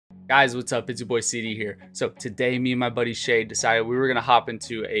Guys, what's up? It's your boy CD here. So today, me and my buddy Shay decided we were gonna hop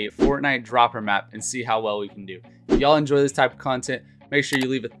into a Fortnite dropper map and see how well we can do. If y'all enjoy this type of content, make sure you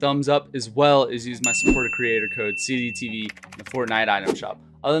leave a thumbs up as well as use my supporter creator code CDTV in the Fortnite item shop.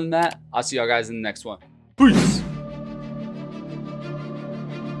 Other than that, I'll see y'all guys in the next one. Peace!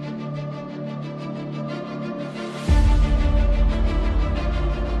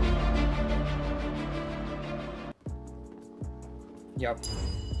 Yep.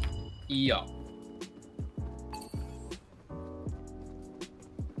 Yo.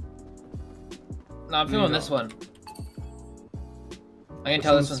 No, I'm feeling this one. I can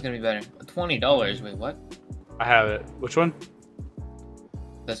tell this one's gonna be better. $20. Wait, what? I have it. Which one?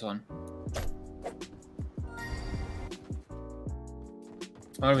 This one.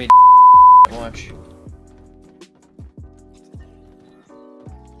 I'm gonna be watch.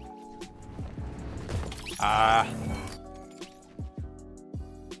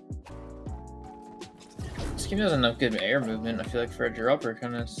 This game doesn't have good air movement, I feel like, for a dropper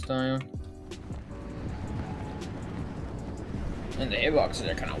kind of style. And the airboxes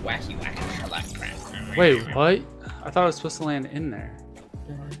are kind of wacky. Wait, what? I thought it was supposed to land in there.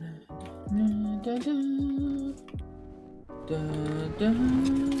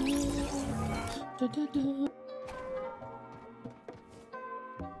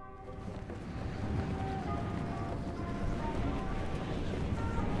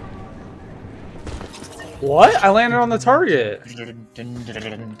 What? I landed on the target.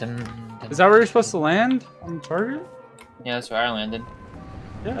 Is that where you're supposed to land? On the target? Yeah, that's where I landed.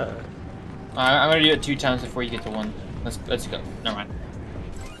 Yeah. I'm gonna do it 2 times before you get to 1. Let's go. Never mind.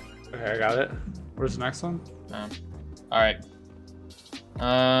 Okay, I got it. Where's the next one? All right.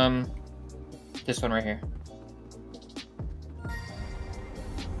 This one right here.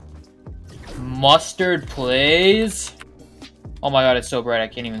 Mustard plays. Oh my god, it's so bright I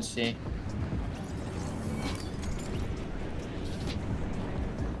can't even see.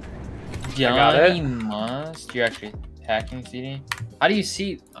 Johnny Must. You're actually hacking, CD. How do you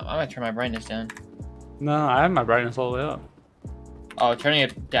see? I might turn my brightness down. No, I have my brightness all the way up. Oh, turning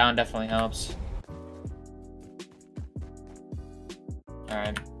it down definitely helps.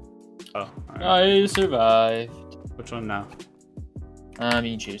 Alright. Oh, alright. I survived. Which one now? You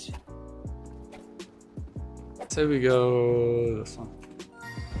can choose. Say we go this one.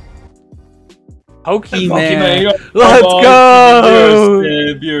 Pokemon! Let's go!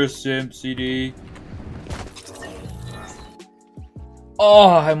 You're a simp, CD. Oh,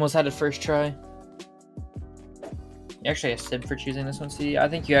 I almost had it first try. You actually a simp for choosing this one, CD. I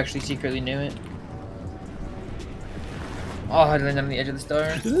think you actually secretly knew it. Oh, I landed on the edge of the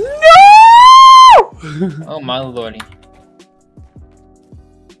star. No! Oh my lordy.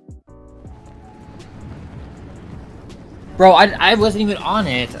 Bro, I wasn't even on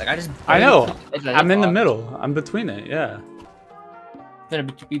it. Like I know. I'm in the middle. I'm between it. Yeah. It's gonna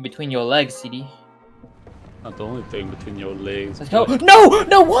be between your legs, CD. Not the only thing between your legs. Let's go. No,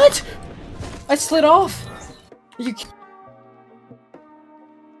 no, what? I slid off. Are you?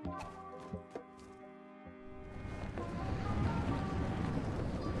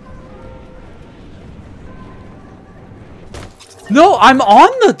 No, I'm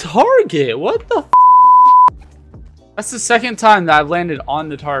on the target. What the? That's the second time that I've landed on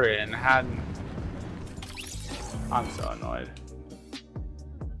the target and hadn't. I'm so annoyed.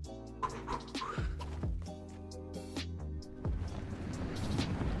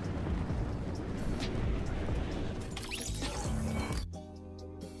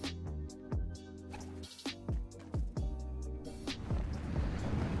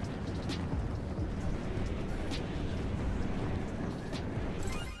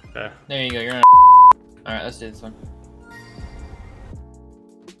 Okay. There you go. You're on. Alright, let's do this one.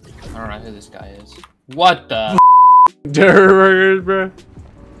 I don't know who this guy is. What the? Burgers, bro.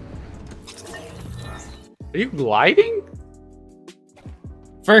 Are you gliding?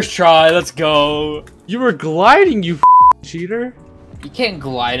 First try. Let's go. You were gliding, you cheater. You can't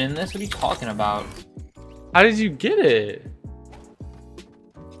glide in this. What are you talking about? How did you get it?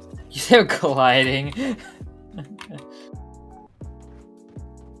 You said gliding.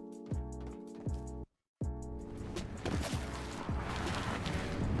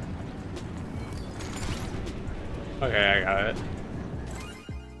 Okay, I got it.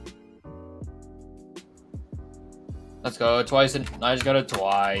 Let's go. Twice. I just got it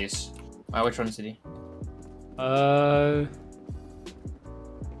twice. Alright, which one is he?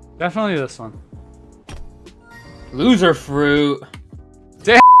 Definitely this one. Loser fruit.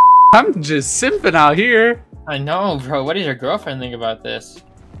 Damn, I'm just simping out here. I know, bro. What does your girlfriend think about this?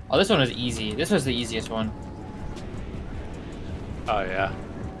 Oh, this one was easy. This was the easiest one. Oh, yeah.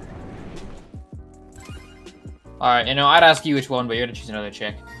 Alright, you know, I'd ask you which one, but you're gonna choose another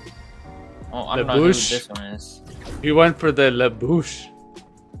chick. Oh, I don't know who this one is. You went for the La Bouche.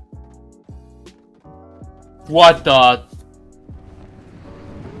 What the?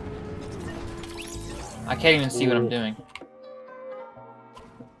 I can't even see what I'm doing.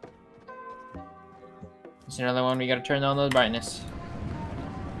 There's another one, we gotta turn down the brightness.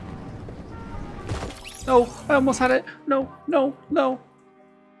 No, I almost had it. No, no, no.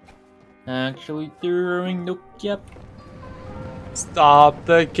 Actually throwing the cap. Stop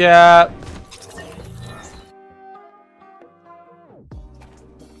the cap.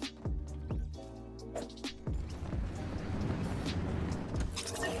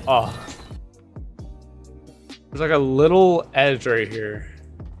 Oh. There's like a little edge right here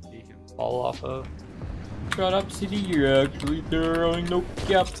you can fall off of. Shut up, CD, you're actually throwing the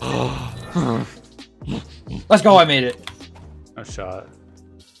cap. Let's go, I made it. No shot.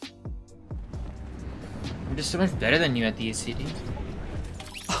 I'm just so much better than you at these, CD.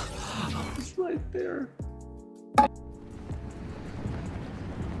 It's right there.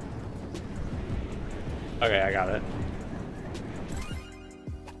 Okay, I got it.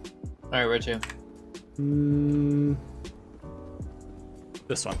 Alright, where to?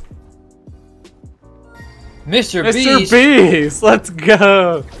 This one. Mr. Mr. Beast! Beast! Let's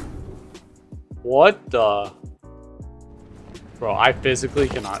go! What the? Bro, I physically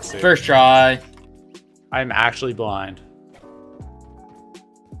cannot see. First try. I'm actually blind.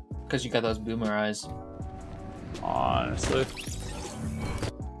 Because you got those boomer eyes. Honestly.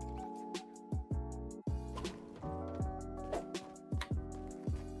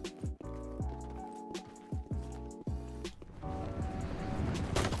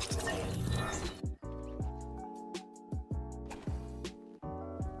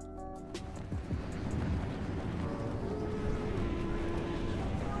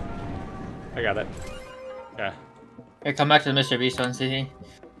 I got it. Okay. Here, come back to the Mr. Beast one, CD.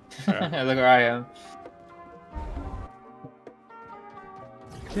 Okay. Look where I am.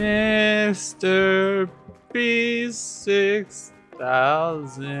 Mr. Beast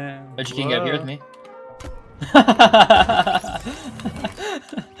 6000. But you can get up here with me.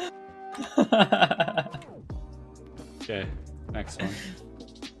 Okay, next one.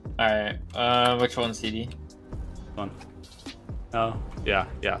 Alright, which one, CD? One. Oh, yeah,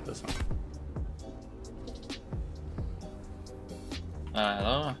 this one.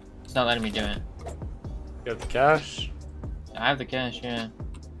 Hello? It's not letting me do it. You got the cash? I have the cash, yeah.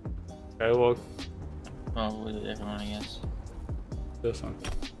 Okay, well, Oh, with a different one, I guess. this one.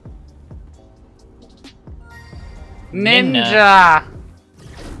 Ninja!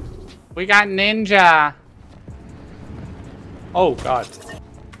 We got ninja! Oh, God.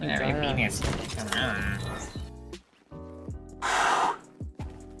 In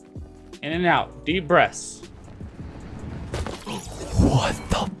and out. Deep breaths. What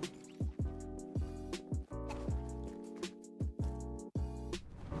the?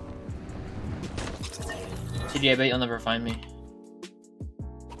 CD, I bet you'll never find me.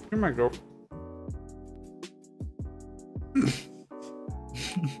 You're my girl. You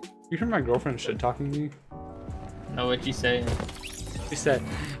hear my girlfriend shit talking to me? No, what'd you say? She said,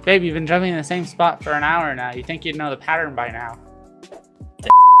 "Babe, you've been jumping in the same spot for an hour now. You think you'd know the pattern by now."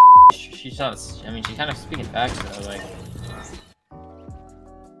 She sounds, I mean, she's kind of speaking facts though, like.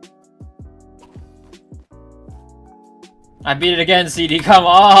 I beat it again, CD, come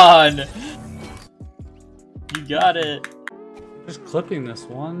on! You got it. Just clipping this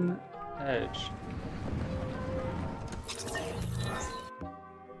one edge.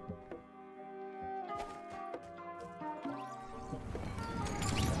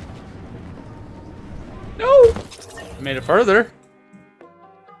 No! I made it further.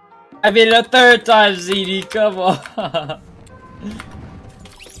 I beat it a third time, CD, come on!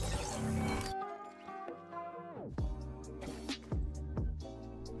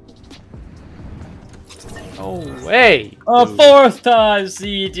 No way! A dude. fourth time,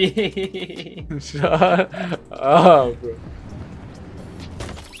 CD! Shut up, bro.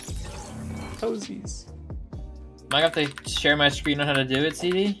 Toesies. Am I gonna have to share my screen on how to do it,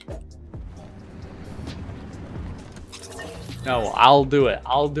 CD? No, I'll do it.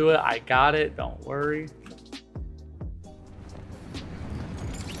 I'll do it. I got it. Don't worry.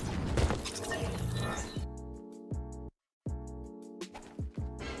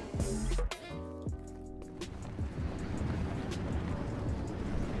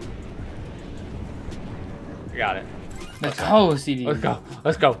 I got it. Let's go, CD. Let's go.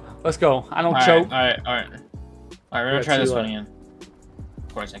 Let's go. Let's go. I don't Alright, choke. alright. Alright, we're gonna try see this what- one again.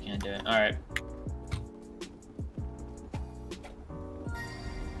 Of course I can't do it. Alright.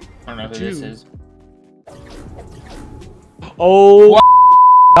 I don't know who this is. Oh What?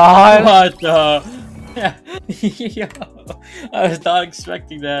 God. What the? Yo, I was not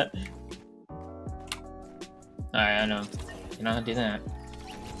expecting that. Alright, I know. You know how to do that.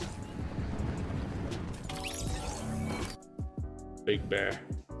 Big bear.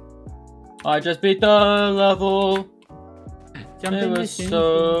 I just beat the level. Jump It in the was sink.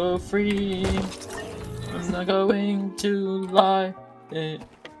 so free. I'm not going to lie. It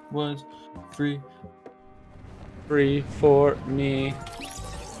was free. Free for me.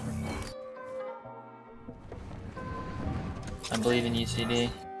 I believe in you, CD.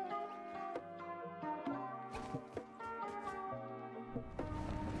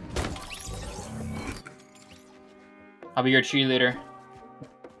 I'll be your cheerleader.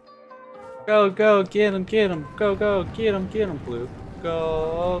 Go, go, get him, get him. Go, go, get him, blue.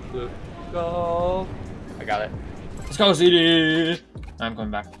 Go, blue. Go. I got it. Let's go, CD. I'm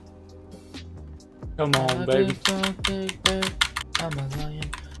coming back. Come on, baby. I'm a lion.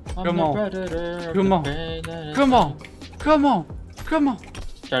 Come on. Come on. Come on. Come on. Come on.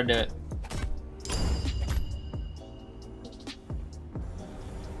 Try to do it.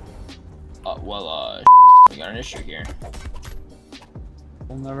 Well, we got an issue here.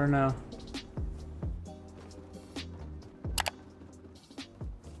 We'll never know.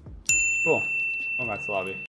 Cool. Going back to lobby.